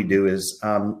thing we do is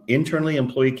internally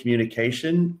employee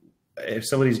communication. If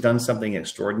somebody's done something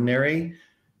extraordinary,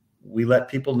 we let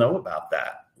people know about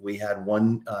that. We had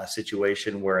one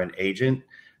situation where an agent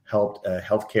helped a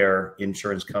healthcare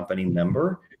insurance company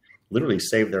member literally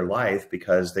save their life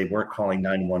because they weren't calling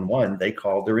 911. They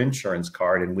called their insurance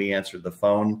card, and we answered the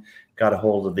phone, got a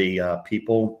hold of the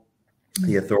people,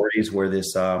 the authorities where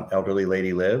this elderly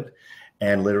lady lived,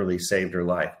 and literally saved her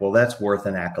life. Well, that's worth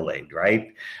an accolade,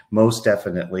 right? Most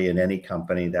definitely in any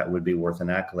company that would be worth an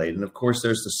accolade. And of course,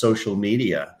 there's the social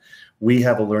media. We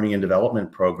have a learning and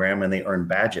development program, and they earn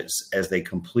badges as they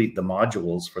complete the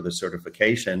modules for the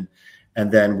certification. And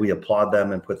then we applaud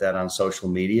them and put that on social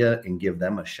media and give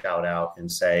them a shout out and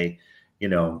say, you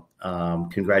know,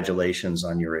 congratulations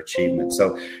on your achievement.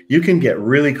 So you can get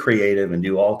really creative and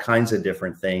do all kinds of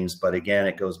different things. But again,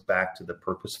 it goes back to the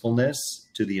purposefulness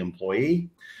to the employee,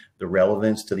 the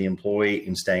relevance to the employee,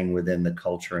 and staying within the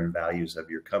culture and values of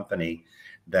your company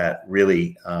that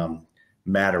really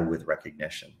matter with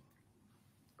recognition.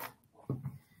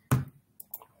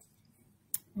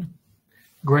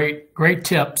 Great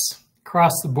tips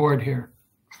across the board here.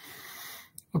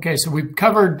 Okay, so we've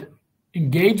covered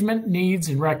engagement, needs,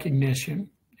 and recognition.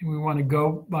 And we want to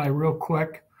go by real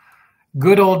quick.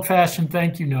 Good old-fashioned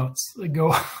thank you notes. They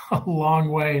go a long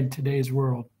way in today's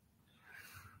world.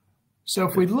 So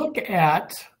if we look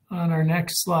at, on our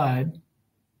next slide,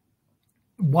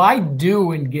 why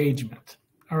do engagement?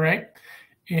 All right.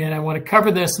 And I want to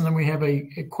cover this, and then we have a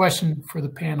question for the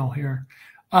panel here.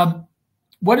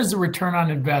 What is the return on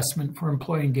investment for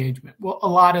employee engagement? Well, a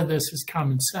lot of this is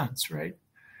common sense, right?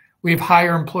 We have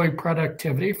higher employee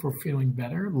productivity if we're feeling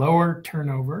better, lower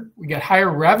turnover. We get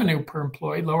higher revenue per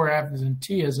employee, lower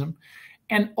absenteeism.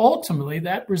 And ultimately,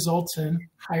 that results in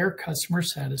higher customer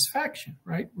satisfaction,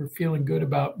 right? We're feeling good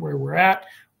about where we're at.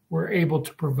 We're able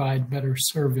to provide better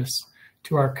service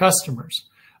to our customers.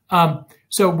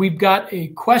 So we've got a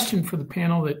question for the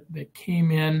panel that came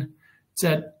in. It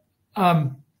said,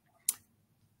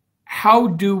 how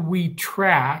do we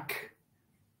track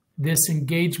this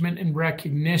engagement and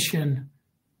recognition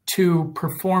to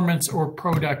performance or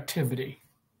productivity?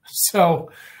 So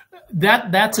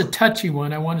that's a touchy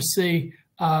one. I want to say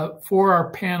for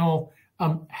our panel,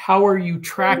 how are you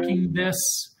tracking this,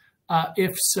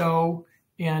 if so,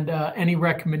 and any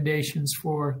recommendations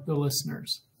for the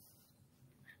listeners?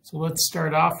 So let's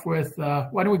start off with,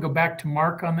 why don't we go back to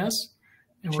Mark on this?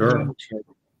 And sure.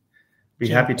 Be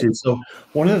happy to. So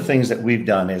one of the things that we've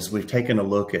done is we've taken a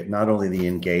look at not only the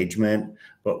engagement,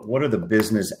 but what are the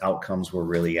business outcomes we're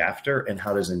really after, and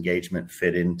how does engagement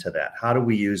fit into that? How do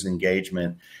we use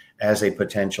engagement as a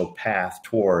potential path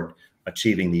toward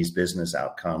achieving these business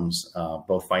outcomes,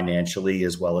 both financially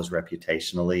as well as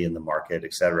reputationally in the market,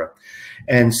 et cetera.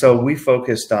 And so we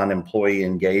focused on employee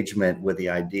engagement with the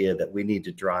idea that we need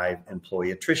to drive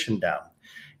employee attrition down.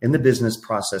 In the business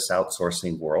process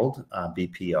outsourcing world,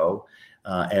 BPO,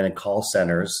 and in call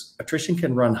centers, attrition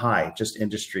can run high, just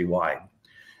industry-wide.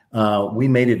 We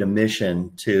made it a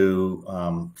mission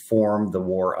to form the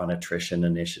War on Attrition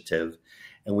initiative,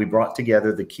 and we brought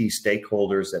together the key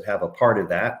stakeholders that have a part of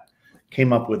that,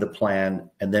 came up with a plan,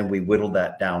 and then we whittled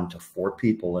that down to 4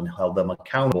 people and held them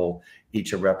accountable,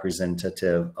 each a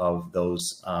representative of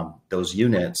those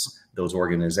units, those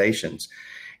organizations.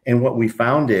 And what we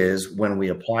found is when we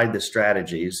applied the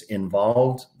strategies,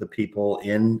 involved the people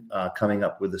in coming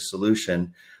up with a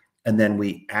solution, and then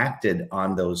we acted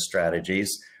on those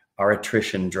strategies, our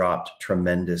attrition dropped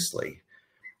tremendously.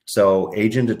 So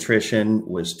agent attrition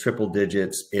was triple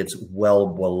digits. It's well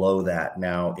below that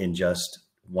now in just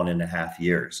 1.5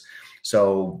 years.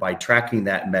 So by tracking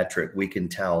that metric, we can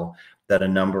tell that a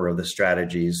number of the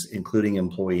strategies, including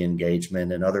employee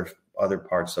engagement and other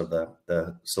parts of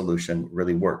the solution,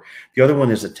 really work. The other one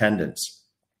is attendance.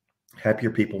 Happier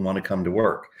people want to come to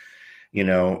work. You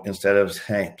know, instead of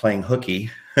playing hooky,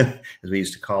 as we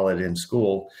used to call it in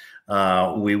school,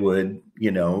 we would,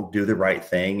 you know, do the right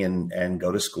thing and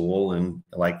go to school and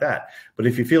like that. But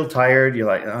if you feel tired, you're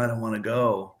like, oh, I don't want to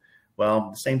go.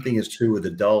 Well, the same thing is true with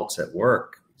adults at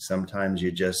work. Sometimes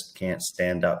you just can't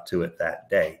stand up to it that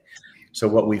day. So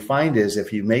what we find is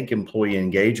if you make employee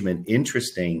engagement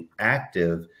interesting,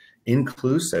 active,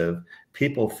 inclusive,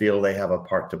 people feel they have a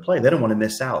part to play. They don't want to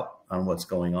miss out on what's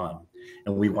going on.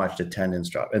 And we watched attendance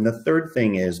drop. And the third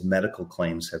thing is medical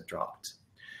claims have dropped.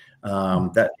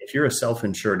 That if you're a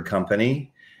self-insured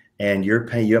company and you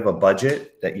have a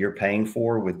budget that you're paying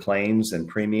for with claims and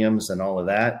premiums and all of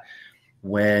that,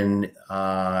 when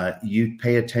you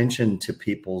pay attention to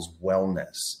people's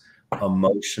wellness,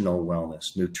 emotional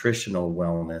wellness, nutritional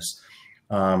wellness,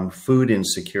 food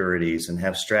insecurities, and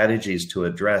have strategies to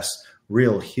address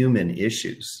real human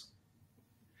issues,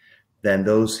 then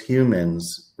those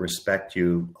humans respect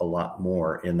you a lot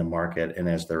more in the market and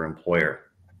as their employer.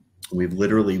 We've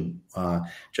literally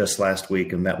just last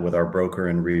week met with our broker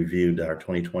and reviewed our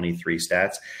 2023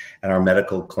 stats, and our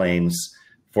medical claims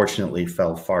fortunately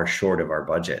fell far short of our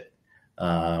budget.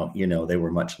 You know, they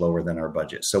were much lower than our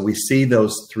budget. So we see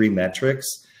those 3 metrics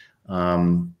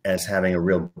as having a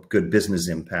real good business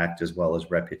impact, as well as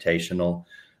reputational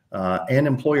and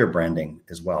employer branding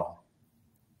as well.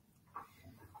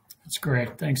 That's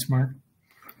great. Thanks, Mark.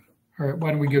 All right,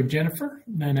 why don't we go Jennifer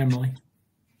and then Emily?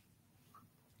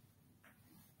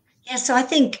 Yeah, so I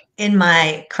think in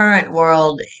my current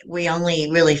world, we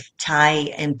only really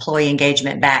tie employee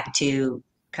engagement back to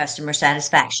customer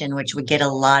satisfaction, which we get a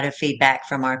lot of feedback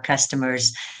from our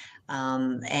customers,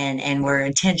 and we're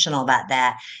intentional about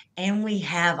that. And we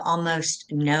have almost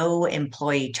no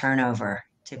employee turnover,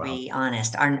 to be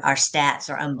honest. Our stats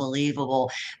are unbelievable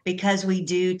because we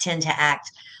do tend to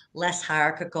act less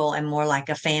hierarchical and more like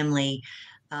a family.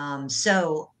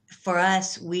 So for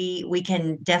us, we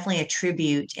can definitely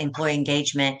attribute employee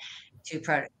engagement to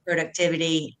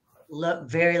productivity,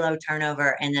 very low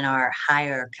turnover, and then our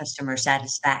higher customer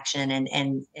satisfaction.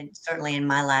 And certainly in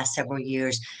my last several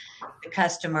years, the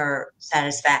customer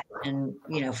satisfaction,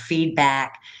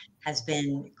 feedback has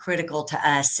been critical to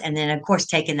us. And then of course,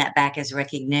 taking that back as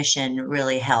recognition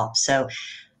really helps. So,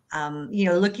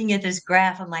 looking at this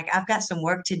graph, I'm like, I've got some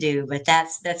work to do, but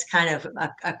that's kind of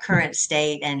a current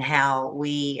state and how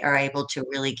we are able to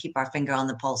really keep our finger on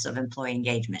the pulse of employee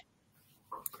engagement.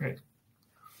 Great.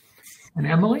 And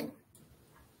Emily?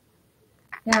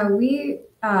 Yeah, we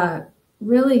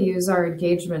really use our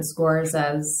engagement scores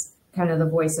as kind of the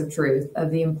voice of truth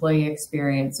of the employee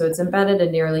experience. So it's embedded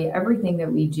in nearly everything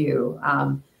that we do.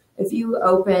 If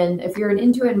you're an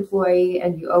Intuit employee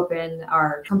and you open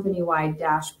our company-wide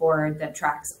dashboard that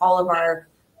tracks all of our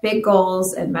big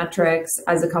goals and metrics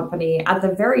as a company, at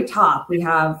the very top, we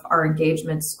have our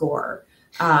engagement score.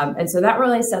 And so that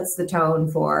really sets the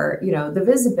tone for, the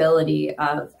visibility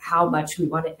of how much we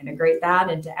want to integrate that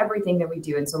into everything that we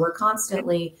do. And so we're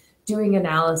constantly doing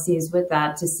analyses with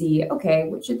that to see, okay,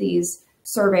 which of these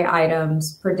survey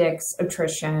items predicts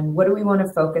attrition? What do we want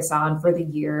to focus on for the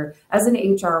year as an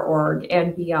HR org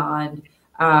and beyond?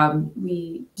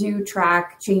 We do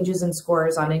track changes in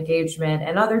scores on engagement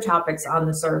and other topics on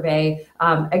the survey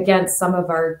against some of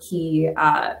our key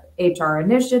HR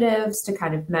initiatives to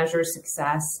kind of measure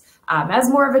success as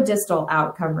more of a distal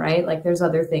outcome, right? Like there's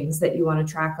other things that you want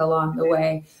to track along the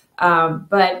way.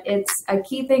 But it's a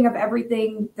key thing of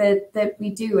everything that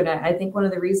we do. And I think one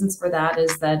of the reasons for that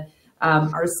is that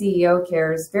Our CEO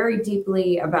cares very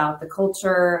deeply about the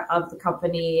culture of the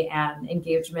company and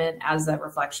engagement as a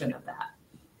reflection of that.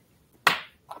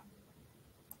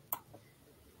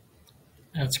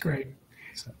 That's great.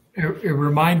 It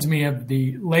reminds me of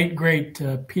the late, great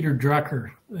Peter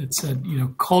Drucker that said,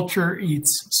 culture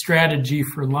eats strategy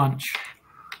for lunch.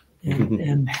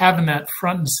 And having that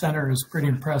front and center is pretty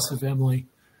impressive, Emily,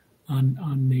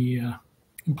 on the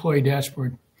employee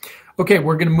dashboard. Okay,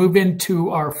 we're going to move into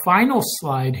our final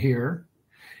slide here.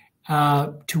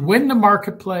 To win the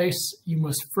marketplace, you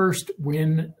must first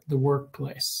win the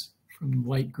workplace, from the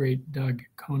late, great Doug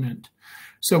Conant.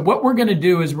 So what we're going to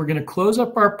do is we're going to close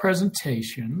up our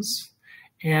presentations,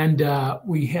 and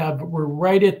we're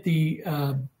right at the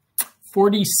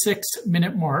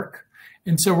 46-minute mark.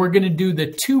 And so we're going to do the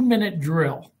 2-minute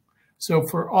drill. So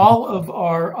for all of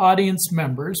our audience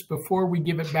members, before we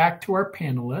give it back to our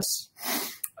panelists,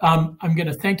 I'm going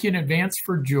to thank you in advance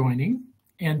for joining.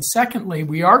 And secondly,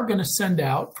 we are going to send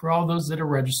out, for all those that are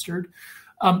registered,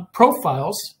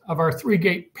 profiles of our 3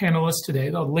 great panelists today.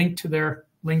 They'll link to their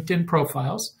LinkedIn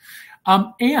profiles.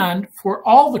 And for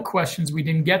all the questions we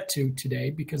didn't get to today,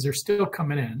 because they're still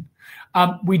coming in,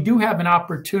 we do have an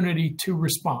opportunity to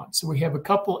respond. So we have a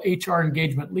couple HR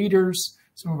engagement leaders,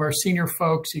 some of our senior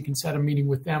folks. You can set a meeting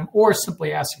with them, or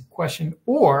simply ask a question,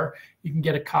 or you can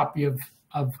get a copy of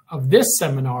this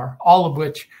seminar, all of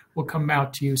which will come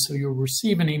out to you. So you'll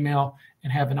receive an email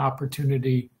and have an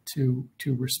opportunity to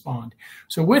respond.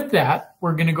 So with that,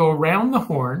 we're going to go around the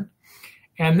horn.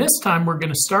 And this time we're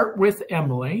going to start with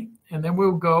Emily, and then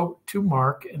we'll go to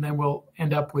Mark, and then we'll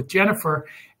end up with Jennifer.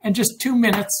 And just 2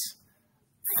 minutes,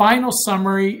 final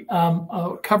summary.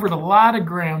 Covered a lot of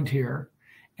ground here.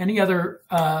 Any other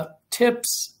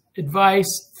tips,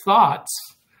 advice,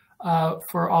 thoughts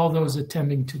for all those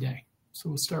attending today? So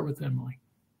we'll start with Emily.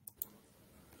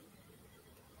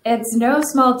 It's no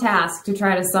small task to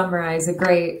try to summarize a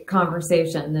great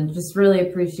conversation, and just really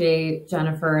appreciate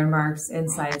Jennifer and Mark's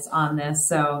insights on this.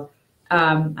 So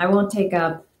I won't take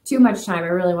up too much time. I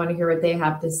really want to hear what they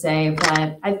have to say.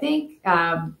 But I think,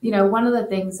 one of the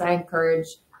things I encourage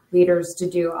leaders to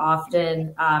do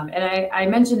often, and I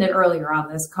mentioned it earlier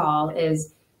on this call,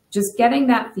 is just getting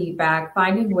that feedback,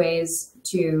 finding ways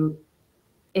to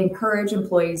encourage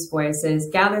employees' voices,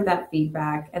 gather that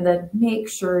feedback, and then make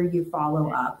sure you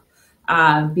follow up.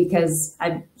 Because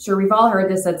I'm sure we've all heard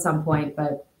this at some point,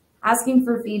 but asking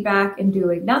for feedback and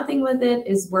doing nothing with it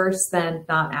is worse than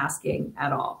not asking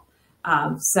at all.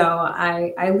 So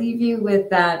I leave you with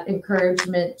that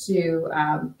encouragement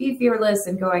to be fearless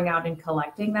in going out and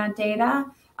collecting that data,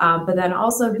 but then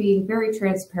also being very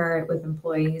transparent with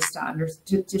employees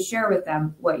to share with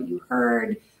them what you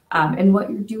heard, and what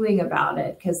you're doing about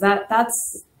it, because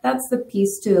that's the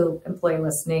piece to employee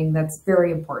listening that's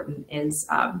very important, is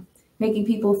making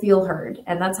people feel heard,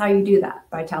 and that's how you do that,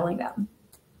 by telling them.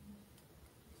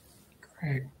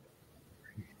 Great.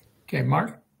 Okay,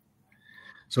 Mark.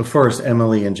 So first,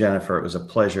 Emily and Jennifer, it was a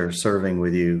pleasure serving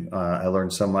with you. I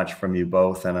learned so much from you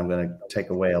both, and I'm going to take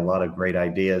away a lot of great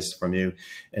ideas from you.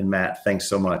 And Matt, thanks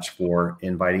so much for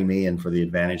inviting me and for the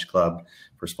Advantage Club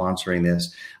for sponsoring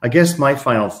this. I guess my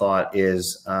final thought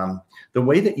is the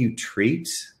way that you treat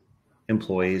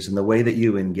employees and the way that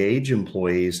you engage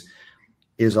employees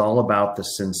is all about the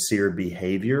sincere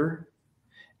behavior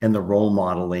and the role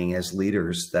modeling as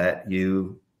leaders that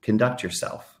you conduct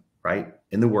yourself, right?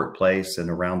 In the workplace and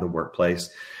around the workplace.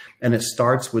 And it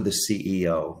starts with the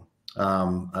CEO.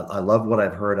 I love what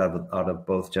I've heard out of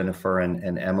both Jennifer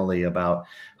and Emily about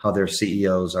how their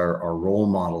CEOs are role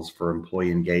models for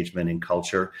employee engagement and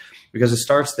culture, because it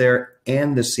starts there,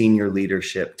 and the senior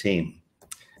leadership team.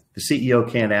 The CEO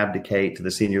can't abdicate to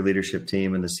the senior leadership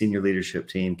team, and the senior leadership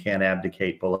team can't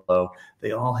abdicate below.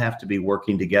 They all have to be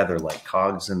working together like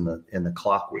cogs in the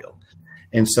clock wheel.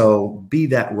 And so be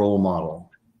that role model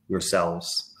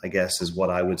yourselves, I guess, is what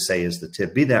I would say is the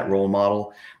tip. Be that role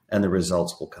model, and the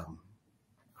results will come.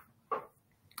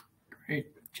 Great.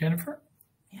 Jennifer?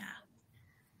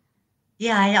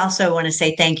 Yeah, I also want to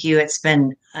say thank you. It's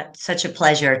been such a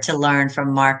pleasure to learn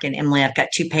from Mark and Emily. I've got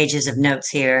 2 pages of notes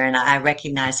here, and I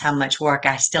recognize how much work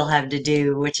I still have to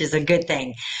do, which is a good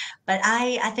thing. But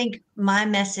I think my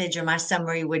message or my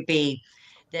summary would be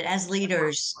that as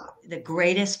leaders, the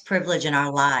greatest privilege in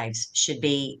our lives should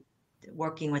be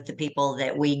working with the people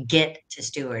that we get to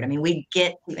steward. I mean, we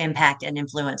get to impact and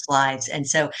influence lives. And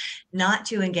so not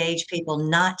to engage people,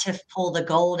 not to pull the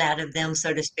gold out of them,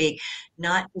 so to speak,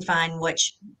 not to find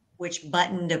which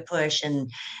button to push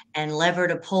and lever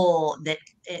to pull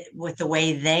with the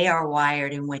way they are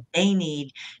wired and what they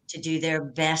need to do their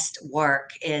best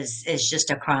work is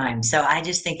just a crime. So I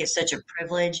just think it's such a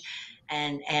privilege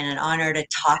and an honor to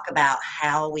talk about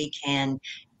how we can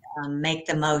make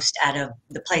the most out of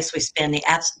the place we spend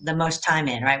the most time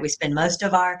in, right? We spend most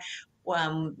of our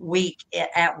week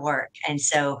at work. And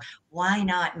so why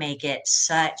not make it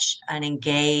such an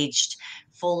engaged,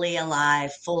 fully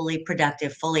alive, fully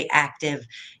productive, fully active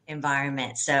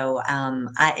environment? So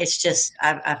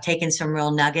I've taken some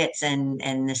real nuggets,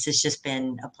 and this has just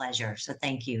been a pleasure. So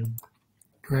thank you.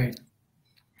 Great.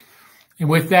 And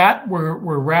with that,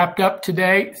 we're wrapped up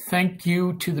today. Thank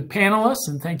you to the panelists,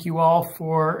 and thank you all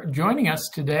for joining us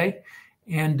today.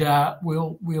 And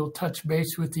we'll touch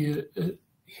base with you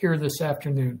here this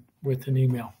afternoon with an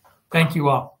email. Thank you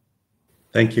all.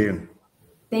 Thank you.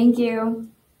 Thank you.